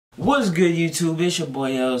What's good, YouTube? It's your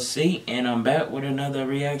boy LC, and I'm back with another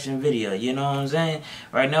reaction video. You know what I'm saying?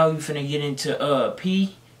 Right now, we finna get into Papi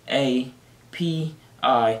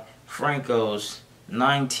Francos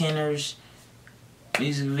 9 Tenors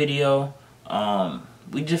music video.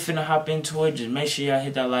 We just finna hop into it. Just make sure y'all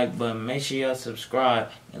hit that like button. Make sure y'all subscribe.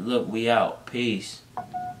 And look, we out. Peace.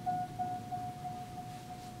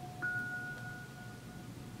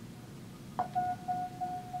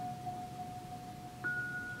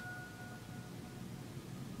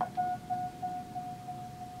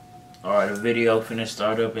 Alright, the video finna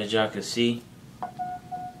start up as y'all can see.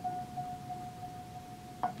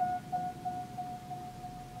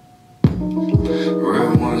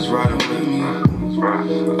 Real ones riding with me.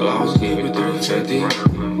 I'll always keep it 350.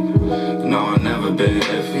 No, I've never been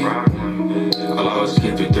iffy. I'll always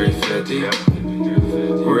keep it 350.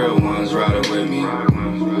 Real ones riding with me.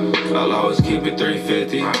 I'll always keep it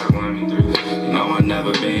 350. No, I've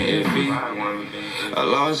never been iffy.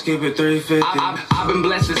 I'll always keep it 350. I've been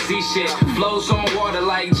blessed to see shit. Flows on water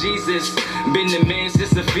like Jesus. Been the man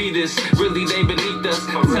since the fetus. Really, they beneath us.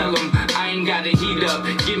 Tell them I ain't got to heat up.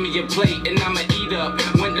 Give me a plate and I'ma eat up.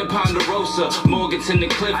 Went to Ponderosa, Morganton to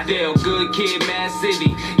Cliffdale. Good kid, Mad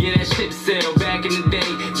City. Yeah, that shit sell. Back in the day,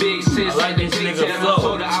 big sis. I like this nigga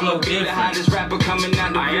flow. I'ma be the hottest rapper coming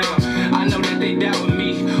out the world. I know that they doubt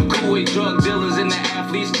me. Cool with drug dealers and the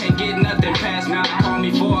athletes. Can't get nothing past me. Call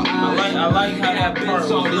me for an I like how that part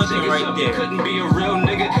was looking right there. Couldn't be a real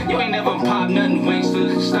nigga. You ain't never pop nothing,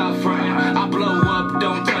 wankster. Stop frontin'. I blow up,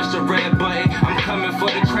 don't touch the red button. I'm coming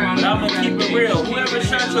for the crown. But I'ma keep it real. Whoever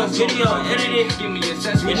shot your video and edited, your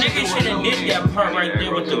nigga should've did that part right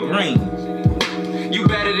there with the green. You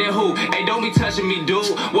better than who? Hey, don't be touching me, dude.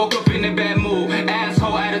 Woke up in a bad mood.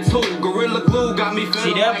 Asshole attitude. Gorilla glue got me feeling.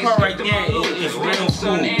 See, that part right there is real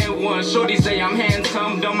son and one. Shorty say I'm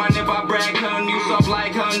handsome. Don't mind if I brag, hun. You soft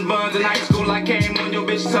like hun buns. In high school, I came on your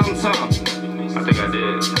bitch tum-tum. I think I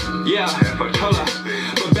did. Yeah, hold up.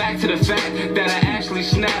 But back to the fact that I actually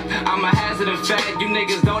snap. I'm a hazard of fact. You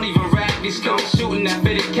niggas don't even rap. These skunks shooting at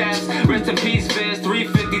fitted caps. Rest in peace, feds.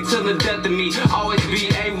 350 till the death of me. Always be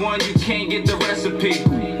A1. You can't get the recipe.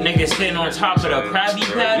 Niggas sitting on top of the Krabby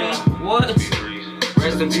Patty? What?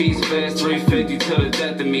 Rest in peace, feds. 350 till the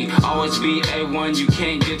death of me. Always be A1. You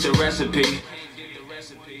can't get the recipe.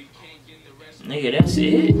 Nigga, that's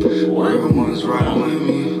it? What? Real ones riding with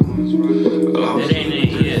me. That ain't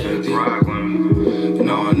it yet. Ride with me.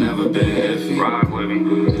 No, I've never been iffy. Ride with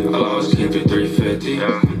me. I'll always keep it 350.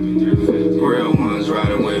 Real ones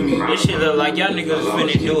riding with me. This shit look like y'all niggas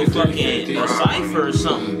finna do a fucking a cypher or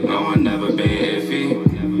something. No, I've never been iffy.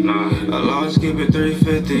 Nah, I'll always keep it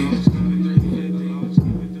 350.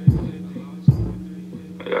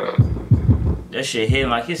 That shit hitting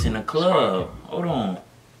like it's in a club. Hold on.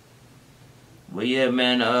 But yeah,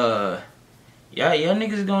 man, y'all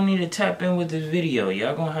niggas gonna need to tap in with this video.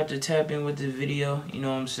 Y'all gonna have to tap in with this video, you know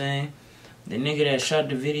what I'm saying? The nigga that shot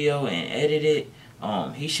the video and edited it,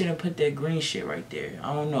 he shouldn't put that green shit right there.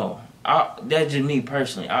 I don't know. That's just me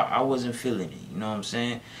personally. I wasn't feeling it, you know what I'm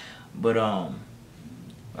saying? But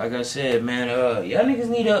like I said, man, y'all niggas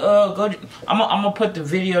need to go. I'm gonna put the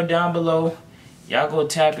video down below. Y'all go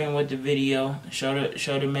tap in with the video. Show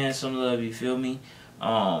the man some love. You feel me?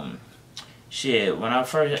 Shit. When I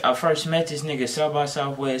first met this nigga South by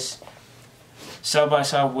Southwest.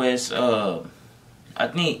 I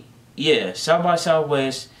think, yeah, South by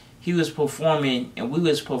Southwest. He was performing, and we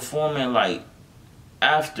was performing like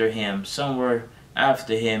after him, somewhere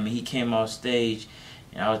after him. He came off stage,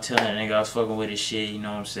 and I was telling that nigga I was fucking with his shit. You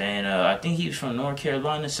know what I'm saying? I think he was from North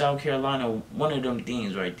Carolina, South Carolina, one of them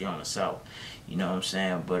things right there on the south. You know what I'm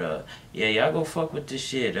saying? But yeah, y'all go fuck with this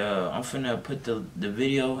shit. I'm finna put the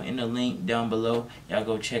video in the link down below. Y'all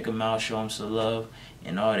go check him out, show him some love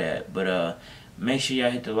and all that. But make sure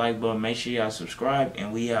y'all hit the like button, make sure y'all subscribe,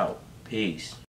 and we out. Peace.